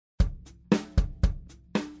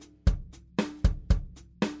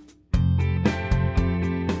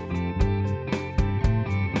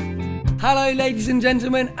Hello ladies and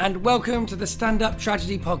gentlemen, and welcome to the Stand Up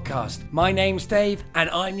Tragedy podcast. My name's Dave and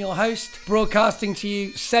I'm your host, broadcasting to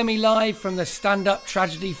you semi-live from the Stand Up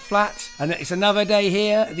Tragedy flat. And it's another day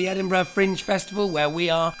here at the Edinburgh Fringe Festival, where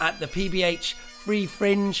we are at the PBH Free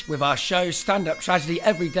Fringe with our show Stand Up Tragedy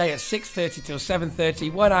every day at 6:30 till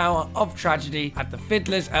 7:30, 1 hour of tragedy at the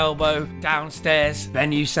Fiddler's Elbow downstairs,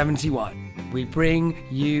 venue 71. We bring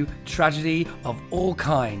you tragedy of all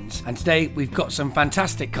kinds, and today we've got some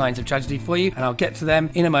fantastic kinds of tragedy for you, and I'll get to them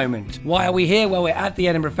in a moment. Why are we here? Well, we're at the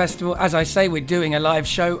Edinburgh Festival. As I say, we're doing a live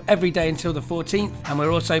show every day until the 14th, and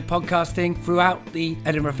we're also podcasting throughout the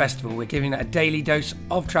Edinburgh Festival. We're giving it a daily dose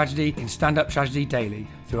of tragedy in Stand Up Tragedy Daily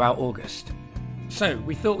throughout August. So,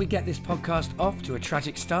 we thought we'd get this podcast off to a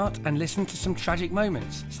tragic start and listen to some tragic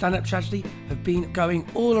moments. Stand Up Tragedy have been going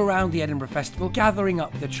all around the Edinburgh Festival, gathering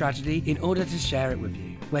up the tragedy in order to share it with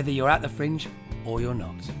you, whether you're at the Fringe or you're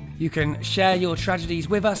not. You can share your tragedies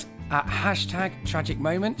with us at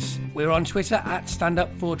 #TragicMoments. We're on Twitter at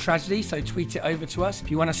StandUp4Tragedy, so tweet it over to us. If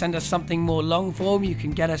you want to send us something more long form, you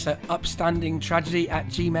can get us at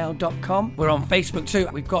upstandingtragedy@gmail.com. We're on Facebook too.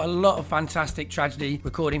 We've got a lot of fantastic tragedy,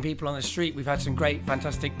 recording people on the street. We've had some great,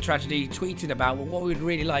 fantastic tragedy tweeted about. But what we'd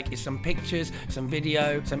really like is some pictures, some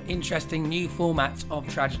video, some interesting new formats of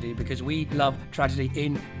tragedy, because we love tragedy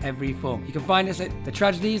in every form. You can find us at the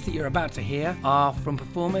tragedies that you're about to hear are from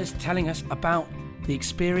performers telling us about the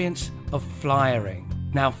experience of flyering.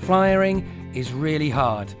 Now, flyering is really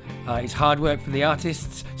hard. It's hard work for the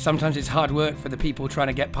artists. Sometimes it's hard work for the people trying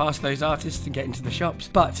to get past those artists and get into the shops.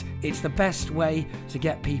 But it's the best way to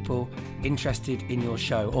get people interested in your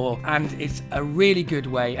show. And it's a really good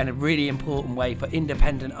way and a really important way for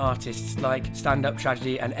independent artists like Stand Up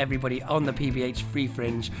Tragedy and everybody on the PBH Free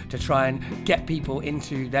Fringe to try and get people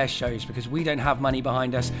into their shows, because we don't have money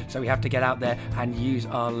behind us, so we have to get out there and use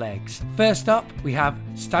our legs. First up, we have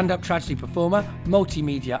Stand Up Tragedy performer,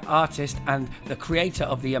 multimedia artist, and the creator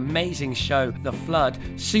of the amazing show The Flood,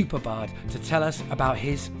 Superbard, to tell us about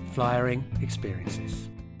his flyering experiences.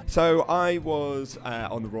 So I was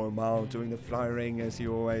on the Royal Mile doing the flyering, as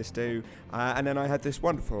you always do, and then I had this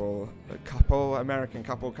wonderful American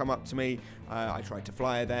couple, come up to me. I tried to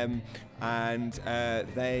fly them, and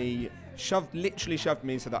they literally shoved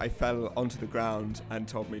me so that I fell onto the ground and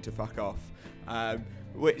told me to fuck off,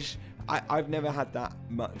 which I've never had that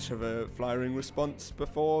much of a flyering response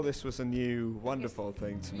before. This was a new, wonderful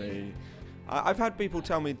thing to me. I've had people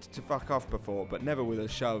tell me to fuck off before, but never with a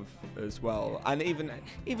shove as well. And even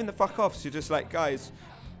the fuck offs, you're just like, guys,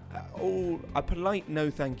 a polite no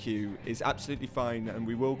thank you is absolutely fine, and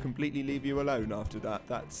we will completely leave you alone after that.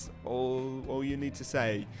 That's all you need to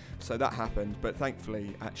say. So that happened, but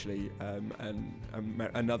thankfully, actually,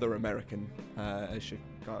 another American, a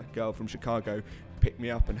girl from Chicago, picked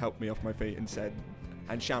me up and helped me off my feet and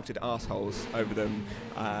shouted assholes over them.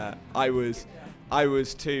 I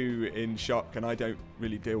was too in shock, and I don't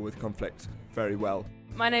really deal with conflict very well.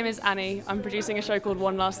 My name is Annie. I'm producing a show called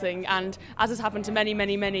One Last Thing, and as has happened to many,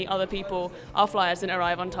 many, many other people, our flyers didn't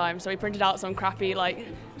arrive on time, so we printed out some crappy,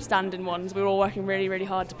 stand-in ones. We were all working really, really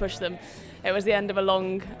hard to push them. It was the end of a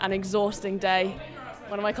long and exhausting day.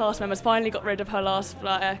 One of my cast members finally got rid of her last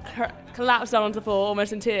flyer, collapsed down onto the floor,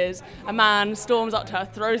 almost in tears. A man storms up to her,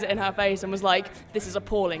 throws it in her face, and was like, "This is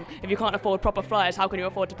appalling. If you can't afford proper flyers, how can you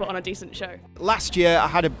afford to put on a decent show?" Last year, I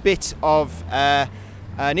had a bit of an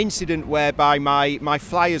incident whereby my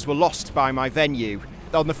flyers were lost by my venue.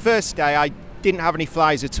 On the first day, I didn't have any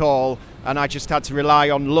flyers at all, and I just had to rely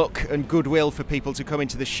on luck and goodwill for people to come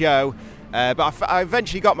into the show. But I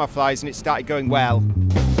eventually got my flyers, and it started going well.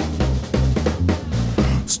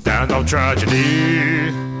 Stand Up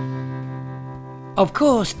Tragedy. Of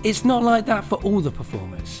course, it's not like that for all the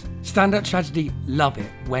performers. Stand Up Tragedy love it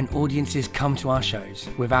when audiences come to our shows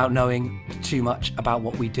without knowing too much about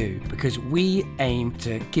what we do, because we aim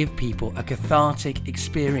to give people a cathartic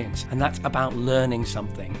experience, and that's about learning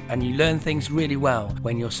something. And you learn things really well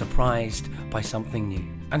when you're surprised by something new.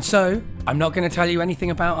 And so, I'm not going to tell you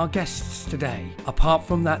anything about our guests today, apart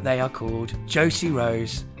from that they are called Josie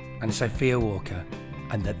Rose and Sophia Walker,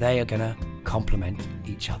 and that they are going to complement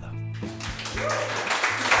each other.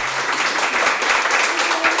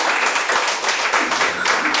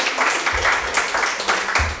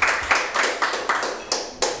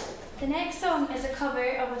 The next song is a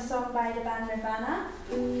cover of a song by the band Nirvana.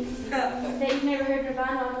 That you've never heard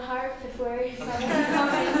Nirvana on the harp before, so I'm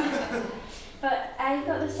coming. But I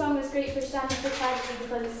thought this song was great for Stand Up for Tragedy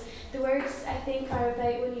because the words, I think, are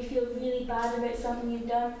about when you feel really bad about something you've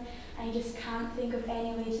done and you just can't think of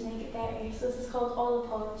any way to make it better. So this is called All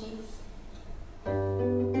Apologies.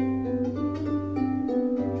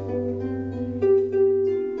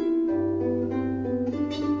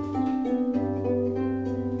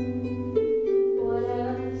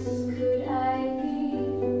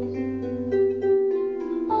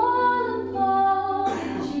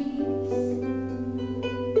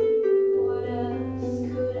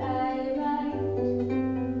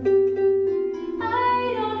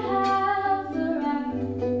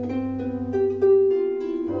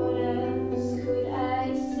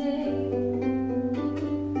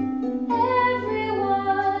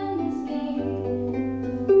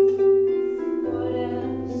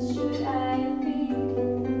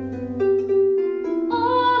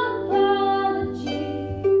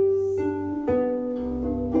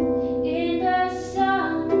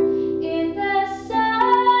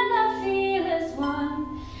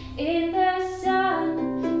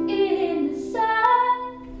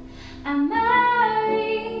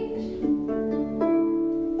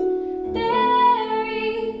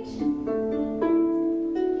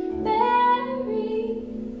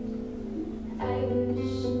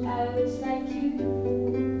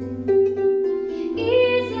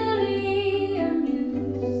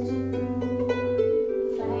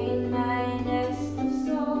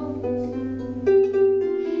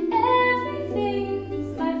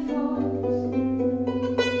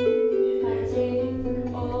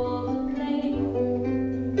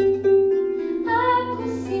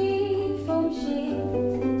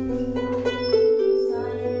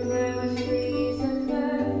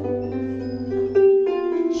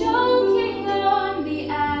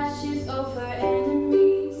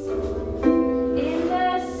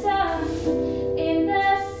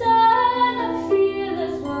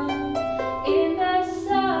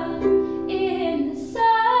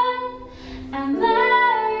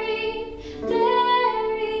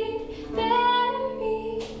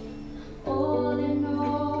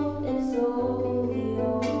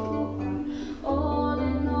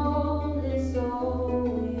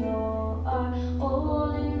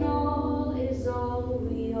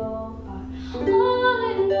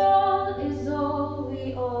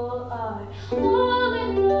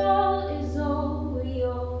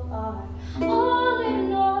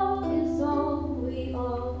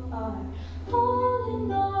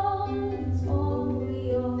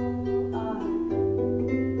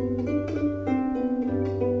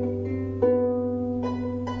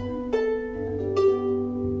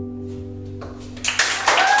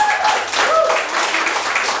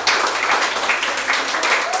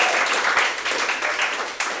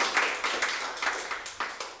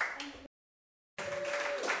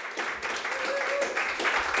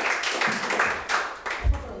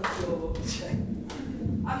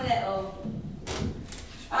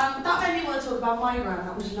 about my gran,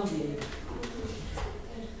 that was lovely.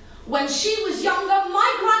 When she was younger,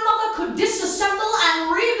 my grandmother could disassemble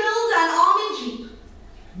and rebuild an army jeep,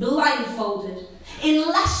 blindfolded, in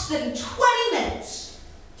less than 20 minutes.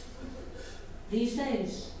 These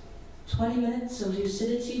days, 20 minutes of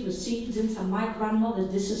lucidity recedes into my grandmother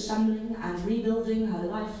disassembling and rebuilding her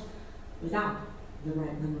life without the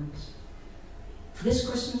right memories. This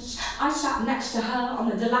Christmas, I sat next to her on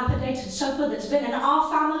the dilapidated sofa that's been in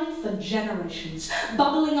our family for generations,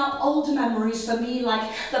 bubbling up old memories for me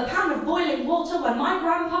like the pan of boiling water when my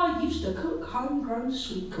grandpa used to cook homegrown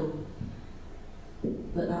sweet corn.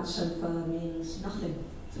 But that sofa means nothing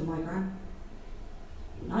to my gran.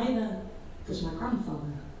 Neither does my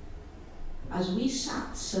grandfather. As we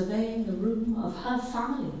sat surveying the room of her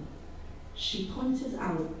family, she pointed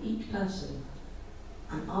out each person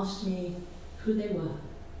and asked me who they were,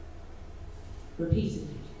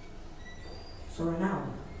 repeatedly, for an hour.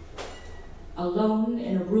 Alone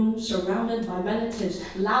in a room surrounded by relatives,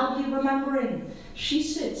 loudly remembering, she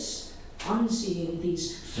sits unseeing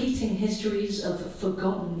these fleeting histories of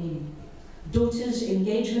forgotten meaning. Daughters'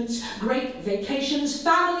 engagements, great vacations,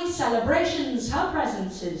 family celebrations, her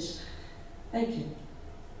presence is vacant.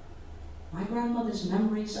 My grandmother's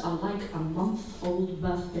memories are like a month-old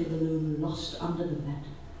birthday balloon lost under the bed.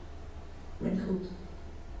 Wrinkled,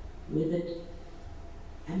 withered,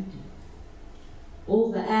 empty.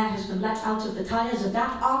 All the air has been let out of the tires of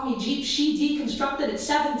that army jeep she deconstructed at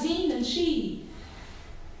 17, and she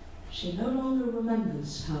no longer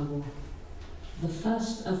remembers her war. The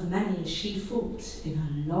first of many she fought in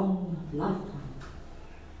a long lifetime.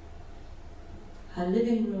 Her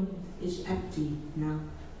living room is empty now.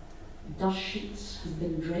 Dust sheets have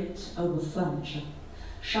been draped over furniture.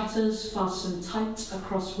 Shutters fasten tight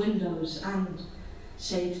across windows, and,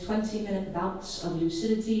 save 20-minute bouts of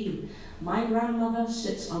lucidity, my grandmother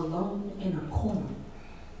sits alone in a corner,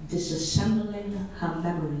 disassembling her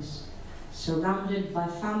memories, surrounded by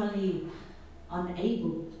family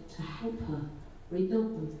unable to help her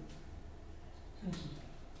rebuild them. Thank you.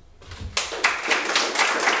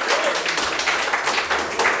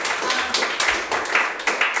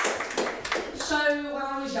 So when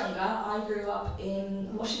I was younger, I grew up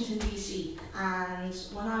in Washington, D.C. And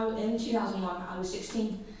in 2001, I was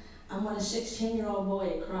 16. And when a 16-year-old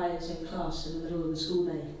boy cries in class in the middle of the school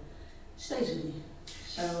day, it stays with me.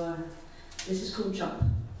 So this is called Jump.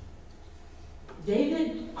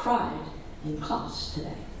 David cried in class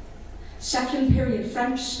today. Second period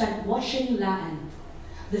French spent watching La Haine.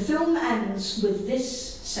 The film ends with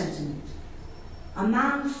this sentiment. A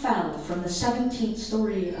man fell from the 17th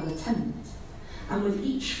story of a tenement, and with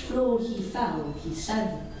each floor he fell, he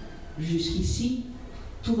said, Jusqu'ici,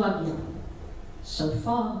 tout va bien. So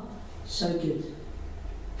far, so good.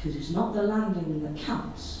 Because it's not the landing that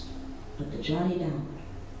counts, but the journey down.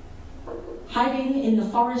 Hiding in the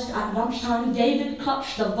forest at lunchtime, David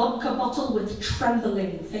clutched the vodka bottle with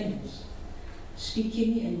trembling fingers.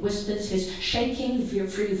 Speaking in whispers, his shaking,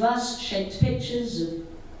 reverse-shaped pictures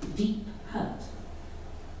of deep hurt.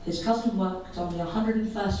 His cousin worked on the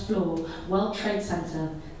 101st floor, World Trade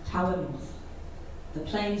Center, Tower North. The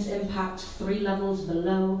plane's impact 3 levels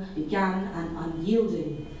below began an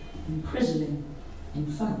unyielding, imprisoning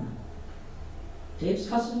inferno. Dave's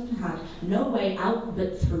cousin had no way out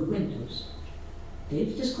but through windows.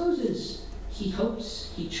 Dave discloses he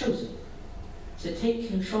hopes he chose it, to take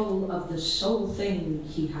control of the sole thing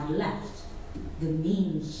he had left, the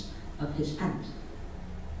means of his end.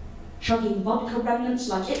 Chugging vodka remnants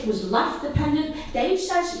like it was life-dependent, Dave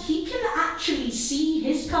says he can actually see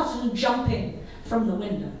his cousin jumping from the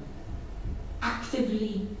window,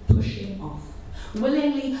 actively pushing off,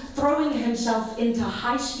 willingly throwing himself into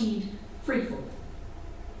high-speed freefall.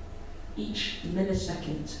 Each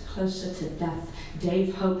millisecond closer to death,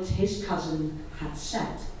 Dave hoped his cousin had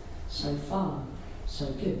said, so far, so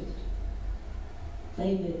good.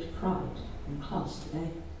 David cried in class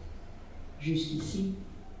today. Jusqu'ici,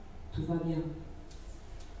 tout va bien.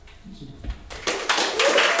 Thank you.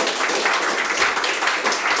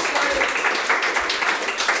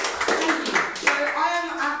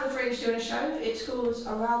 Doing a show. It's called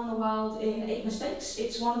Around the World in 8 Mistakes.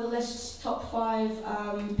 It's one of the list's top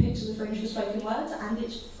 5 picks of the Fringe for spoken word, and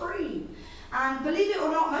it's free. And believe it or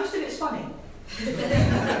not, most of it's funny.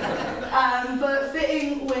 But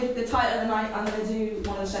fitting with the title of the night, I'm going to do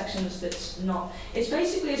one of the sections that's not. It's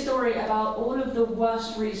basically a story about all of the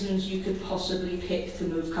worst reasons you could possibly pick to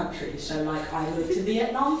move countries. So, like, I moved to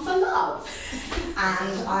Vietnam for love,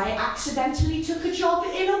 and I accidentally took a job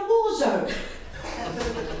in a war zone.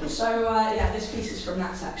 So, this piece is from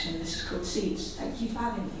that section. This is called Seeds. Thank you for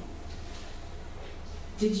having me.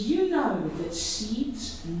 Did you know that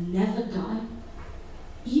seeds never die?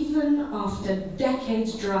 Even after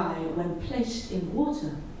decades dry, when placed in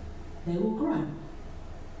water, they will grow.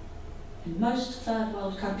 In most third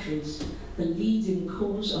world countries, the leading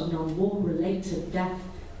cause of non-war related death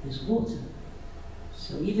is water.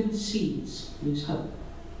 So even seeds lose hope.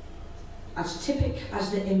 As typical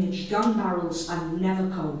as the image, gun barrels are never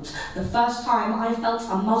cold. The first time I felt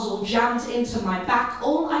a muzzle jammed into my back,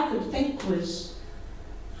 all I could think was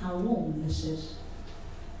how warm this is.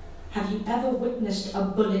 Have you ever witnessed a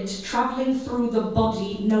bullet travelling through the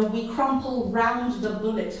body? No, we crumple round the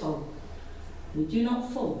bullet hole. We do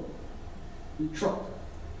not fall, we drop.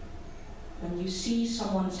 When you see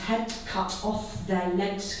someone's head cut off, their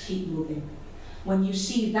legs keep moving. When you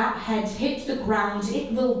see that head hit the ground,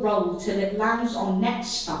 it will roll till it lands on next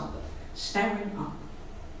stump, staring up.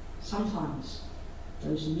 Sometimes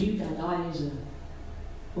those new dead eyes are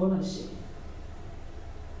all I see.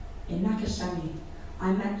 In Nakasami,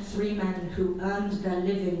 I met 3 men who earned their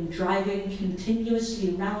living driving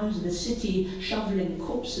continuously round the city, shoveling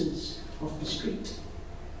corpses off the street.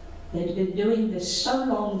 They'd been doing this so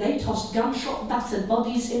long, they tossed gunshot-battered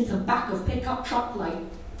bodies into back of pickup truck like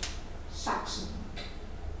sacks.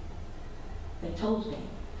 They told me,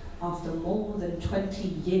 after more than 20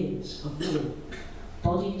 years of war,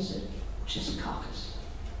 bodies are just carcass.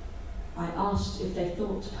 I asked if they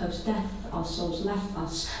thought post-death our souls left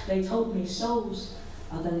us. They told me souls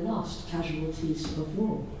are the last casualties of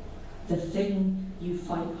war, the thing you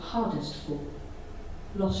fight hardest for,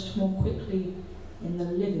 lost more quickly in the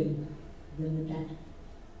living than the dead.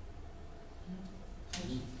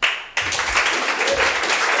 Thank you.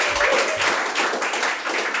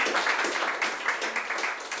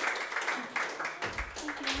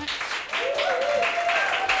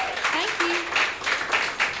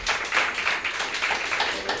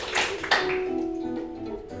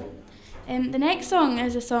 The next song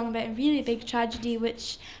is a song about a really big tragedy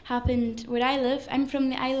which happened where I live. I'm from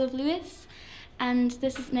the Isle of Lewis, and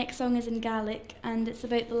next song is in Gaelic, and it's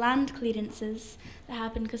about the land clearances that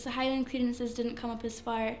happened, because the Highland clearances didn't come up as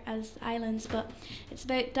far as the islands, but it's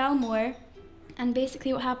about Dalmore. And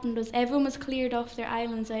basically what happened was everyone was cleared off their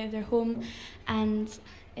islands, out of their home, and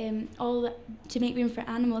to make room for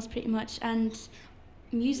animals pretty much, and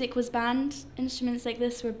music was banned, instruments like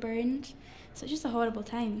this were burned. So it's just a horrible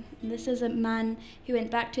time. And this is a man who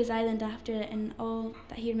went back to his island after it, and all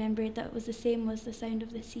that he remembered that was the same was the sound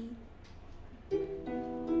of the sea.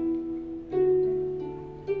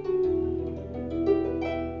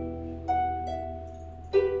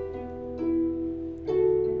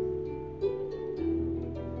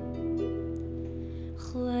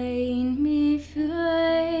 Chlein mi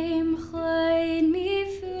fuim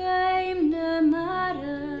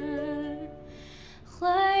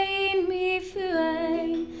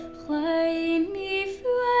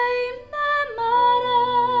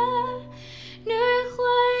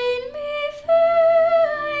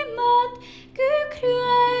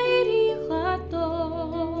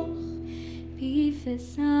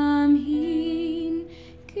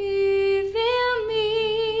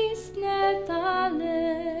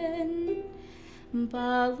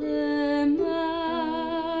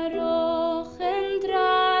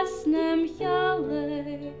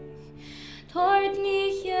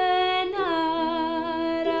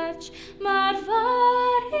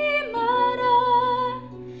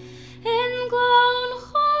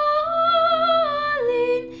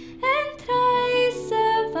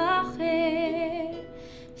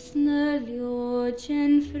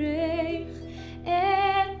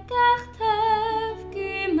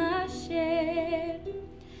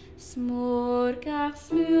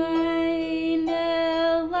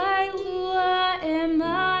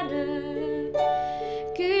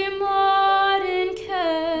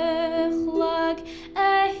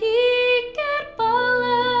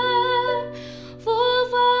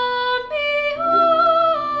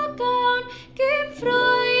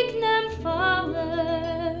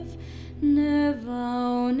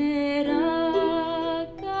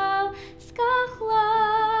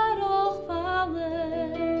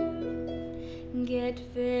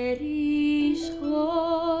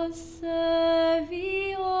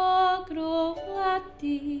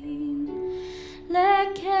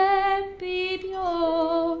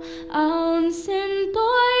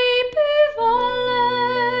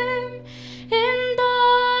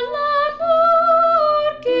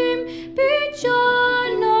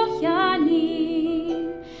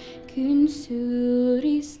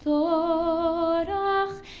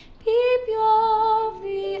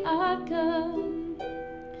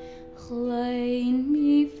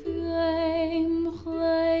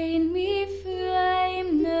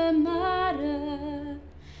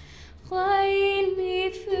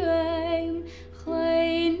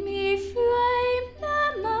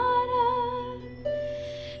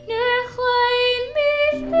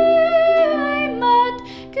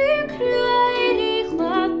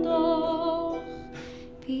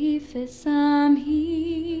för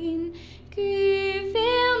samhin, Gud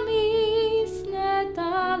vill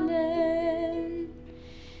misnedalen.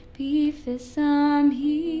 Be för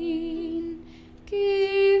samhin,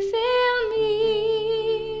 Gud vill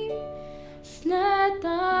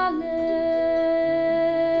misnedalen.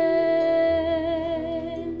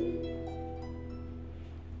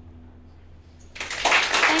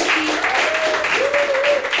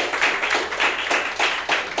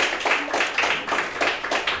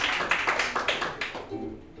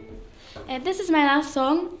 This is my last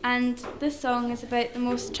song, and this song is about the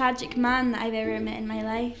most tragic man that I've ever met in my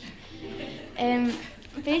life.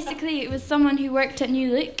 Basically, it was someone who worked at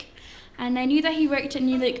New Look, and I knew that he worked at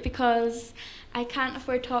New Look because I can't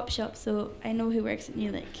afford Topshop, so I know who works at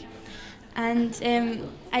New Look. And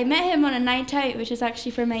I met him on a night out, which was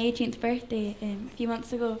actually for my 18th birthday a few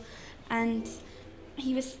months ago, and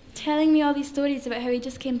he was telling me all these stories about how he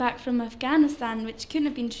just came back from Afghanistan, which couldn't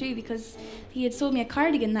have been true because he had sold me a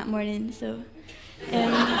cardigan that morning. So,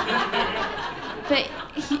 but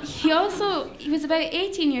he was about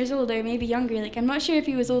 18 years old or maybe younger. Like, I'm not sure if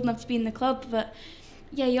he was old enough to be in the club, but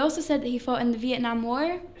yeah, he also said that he fought in the Vietnam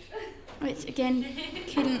War, which again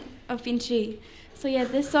couldn't have been true. So yeah,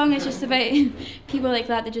 this song is just about people like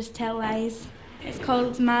that just tell lies. It's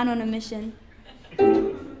called Man on a Mission.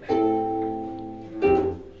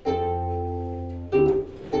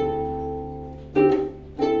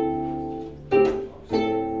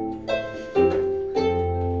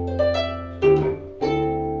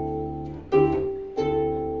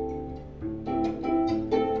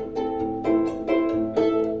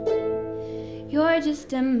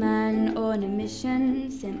 Just a man on a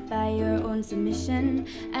mission, sent by your own submission,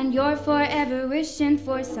 and you're forever wishing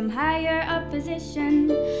for some higher up position.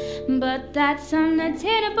 But that's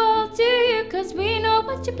unattainable to you, 'cause we know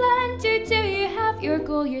what you plan to do. You have your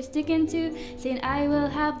goal you're sticking to, saying I will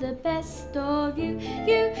have the best of you.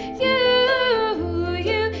 You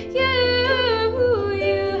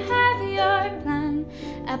have your plan,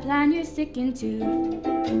 a plan you're sticking to.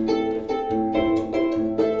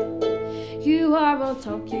 You are all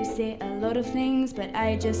talk, you say a lot of things, but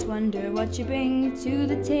I just wonder what you bring to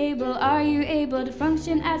the table. Are you able to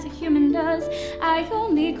function as a human does? I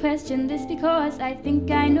only question this because I think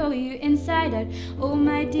I know you inside out. Oh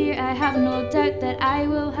my dear, I have no doubt that I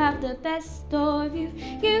will have the best of you.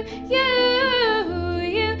 You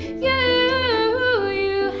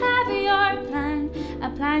have your plan, a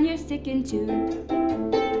plan you're sticking to.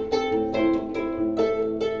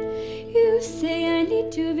 You say I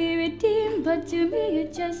need to be redeemed, but to me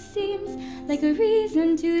it just seems like a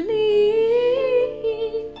reason to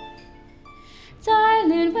leave.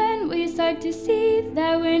 Darling, when we start to see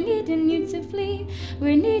that we're needing you to flee,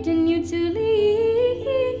 we're needing you to leave.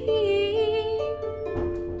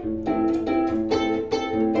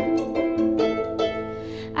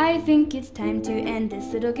 I think it's time to end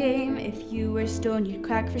this little game. If you were stoned, you'd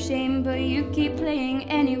crack for shame, but you keep playing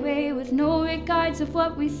anyway with no regards of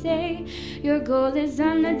what we say. Your goal is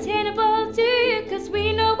unattainable to you, 'cause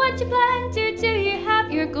we know what you plan to do. You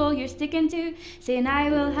have your goal you're sticking to, saying I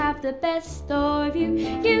will have the best of you.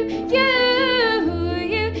 You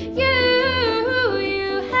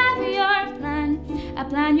have your plan, a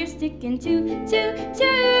plan you're sticking to.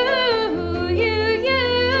 You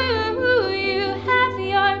have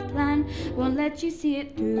your plan, won't let you see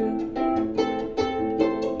it through.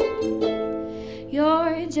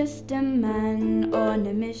 You're just a man on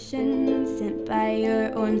a mission, sent by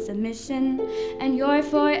your own submission, and you're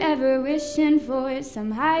forever wishing for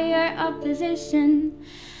some higher up position.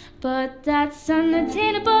 But that's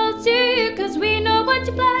unattainable to you, 'cause we know what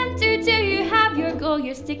you plan to do. You have your goal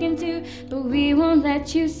you're sticking to, but we won't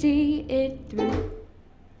let you see it through.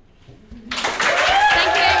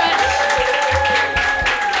 Thank you very much.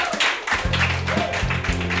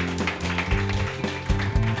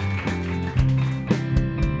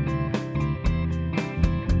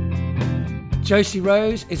 Josie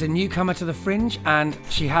Rose is a newcomer to the Fringe, and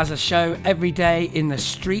she has a show every day in the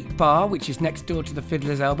Street Bar, which is next door to the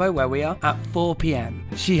Fiddler's Elbow where we are, at 4 p.m.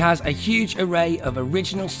 She has a huge array of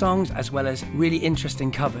original songs as well as really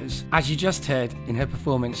interesting covers, as you just heard in her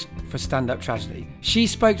performance for Stand Up Tragedy. She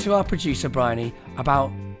spoke to our producer Bryony about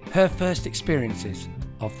her first experiences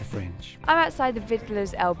of the Fringe. I'm outside the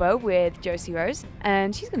Fiddler's Elbow with Josie Rose,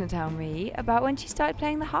 and she's going to tell me about when she started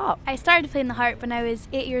playing the harp. I started playing the harp when I was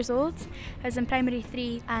 8 years old. I was in primary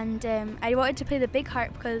 3, and I wanted to play the big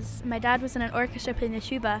harp because my dad was in an orchestra playing the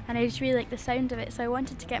tuba, and I just really liked the sound of it, so I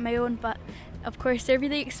wanted to get my own, but of course they're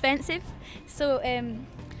really expensive. So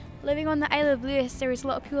living on the Isle of Lewis, there was a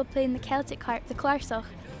lot of people playing the Celtic harp, the clarsach,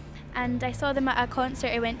 and I saw them at a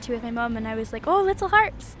concert I went to with my mum, and I was like, oh, Little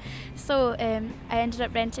Harps. So I ended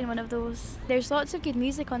up renting one of those. There's lots of good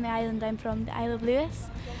music on the island. I'm from the Isle of Lewis,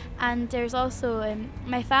 and there's also,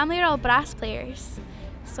 my family are all brass players,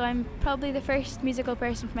 so I'm probably the first musical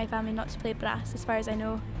person from my family not to play brass, as far as I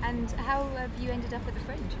know. And how have you ended up at the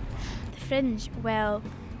Fringe? The Fringe, well,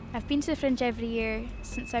 I've been to the Fringe every year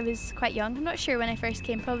since I was quite young. I'm not sure when I first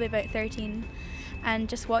came, probably about 13, and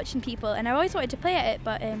just watching people. And I always wanted to play at it,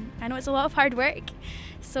 but I know it's a lot of hard work.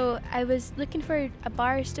 So I was looking for a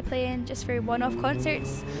bars to play in just for one-off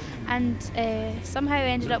concerts, and somehow I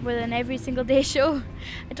ended up with an every single day show.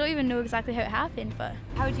 I don't even know exactly how it happened, but...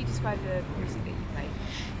 How would you describe the music that you play?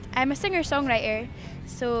 I'm a singer-songwriter,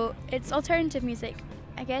 so it's alternative music.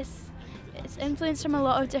 I guess it's influenced from a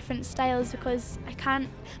lot of different styles because I'm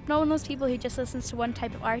not one of those people who just listens to one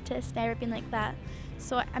type of artist, never been like that.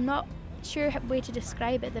 So I'm not sure a way to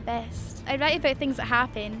describe it the best. I write about things that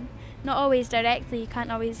happen, not always directly, you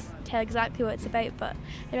can't always tell exactly what it's about, but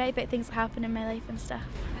I write about things that happen in my life and stuff.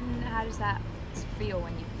 And how does that feel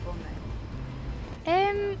when you perform them?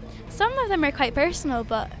 Some of them are quite personal,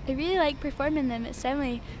 but I really like performing them. It's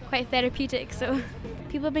definitely quite therapeutic, so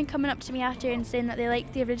people have been coming up to me after and saying that they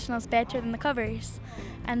like the originals better than the covers,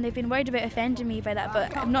 and they've been worried about offending me by that,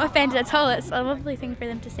 but I'm not offended at all. It's a lovely thing for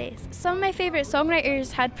them to say. Some of my favourite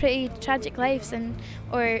songwriters had pretty tragic lives,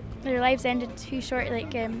 or their lives ended too short.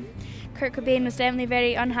 Like Kurt Cobain was definitely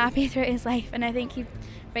very unhappy throughout his life, and I think he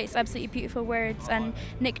writes absolutely beautiful words. And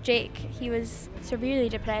Nick Drake, he was severely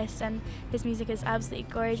depressed, and his music is absolutely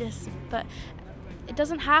gorgeous. But it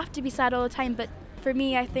doesn't have to be sad all the time, but for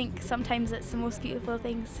me, I think sometimes it's the most beautiful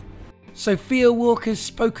things. Sophia Walker's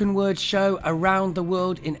spoken word show Around the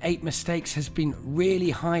World in 8 Mistakes has been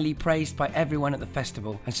really highly praised by everyone at the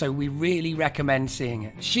festival, and so we really recommend seeing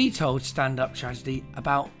it. She told Stand Up Tragedy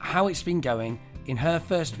about how it's been going in her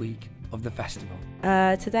first week of the festival.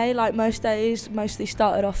 Today, like most days, mostly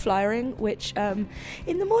started off flyering, which in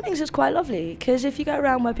the mornings is quite lovely, because if you go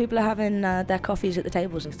around where people are having their coffees at the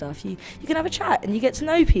tables and stuff, you can have a chat and you get to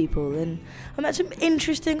know people. And I met some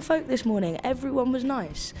interesting folk this morning. Everyone was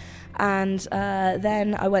nice. And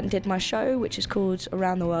then I went and did my show, which is called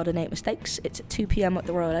Around the World in 8 Mistakes. It's at 2 p.m. at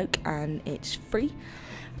the Royal Oak, and it's free.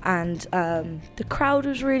 And the crowd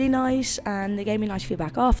was really nice, and they gave me nice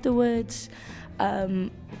feedback afterwards.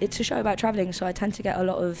 It's a show about travelling, so I tend to get a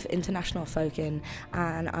lot of international folk in,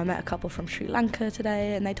 and I met a couple from Sri Lanka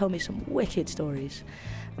today, and they told me some wicked stories.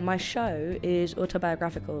 My show is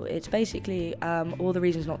autobiographical. It's basically all the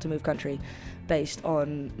reasons not to move country, based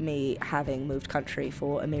on me having moved country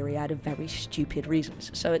for a myriad of very stupid reasons.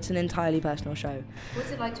 So it's an entirely personal show. What's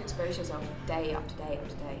it like to expose yourself day after day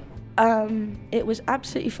after day? It was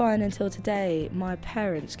absolutely fine until today. My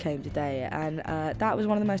parents came today, and that was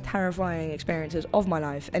one of the most terrifying experiences of my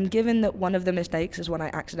life. And given that one of the mistakes is when I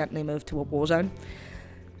accidentally moved to a war zone,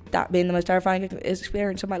 that being the most terrifying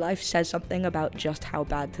experience of my life says something about just how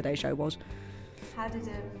bad today's show was. How did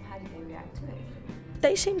they react to it?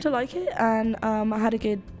 They seemed to like it, and I had a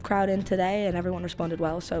good crowd in today, and everyone responded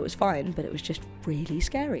well, so it was fine, but it was just really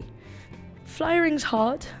scary. Flyering's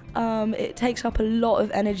hard. It takes up a lot of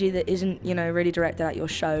energy that isn't, really directed at your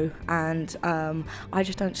show, and I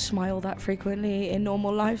just don't smile that frequently in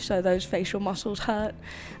normal life, so those facial muscles hurt,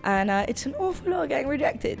 and it's an awful lot of getting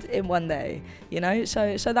rejected in one day,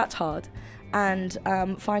 so that's hard. And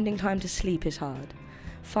finding time to sleep is hard.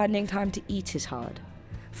 Finding time to eat is hard.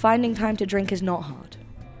 Finding time to drink is not hard,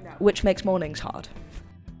 which makes mornings hard.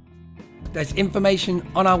 There's information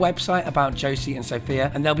on our website about Josie and Sophia,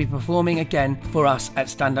 and they'll be performing again for us at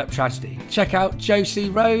Stand Up Tragedy. Check out Josie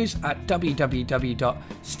Rose at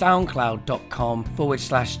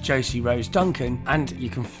www.soundcloud.com/Josie Rose Duncan, and you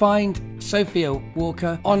can find Sophia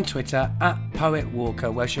Walker on Twitter at Poet Walker,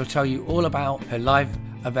 where she'll tell you all about her live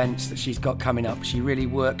events that she's got coming up. She really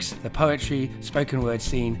works the poetry, spoken word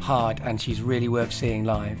scene hard, and she's really worth seeing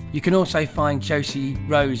live. You can also find Josie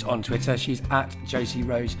Rose on Twitter. She's at Josie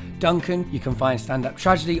Rose Duncan. You can find Stand Up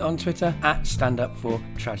Tragedy on Twitter at Stand Up for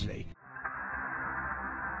Tragedy.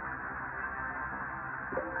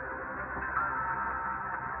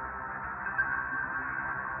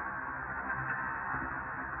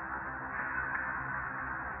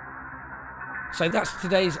 So that's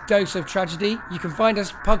today's dose of tragedy. You can find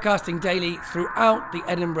us podcasting daily throughout the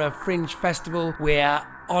Edinburgh Fringe Festival. We're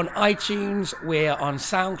on iTunes, we're on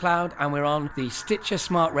SoundCloud, and we're on the Stitcher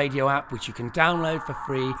Smart Radio app, which you can download for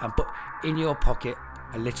free and put in your pocket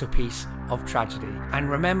a little piece of tragedy. And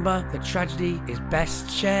remember, the tragedy is best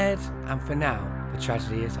shared, and for now, the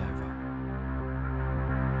tragedy is over.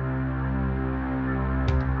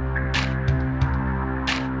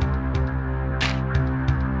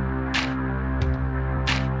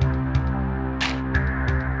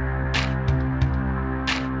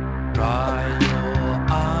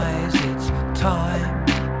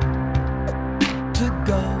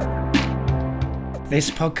 This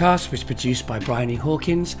podcast was produced by Bryony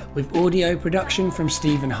Hawkins with audio production from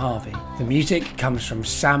Stephen Harvey. The music comes from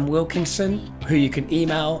Sam Wilkinson, who you can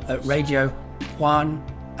email at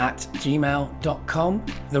radiojuan@gmail.com.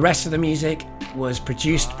 The rest of the music was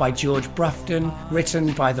produced by George Brufton,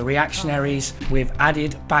 written by The Reactionaries, with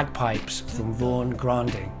added bagpipes from Vaughan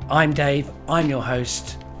Granding. I'm Dave, I'm your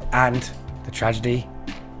host, and the tragedy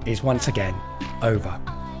is once again over.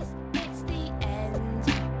 It's the end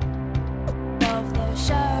of the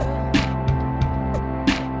show.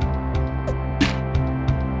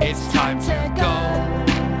 It's time to go.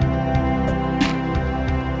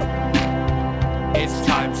 It's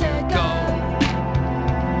time to go.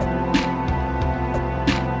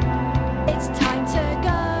 It's time to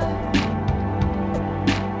go.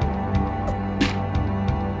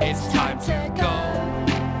 It's time.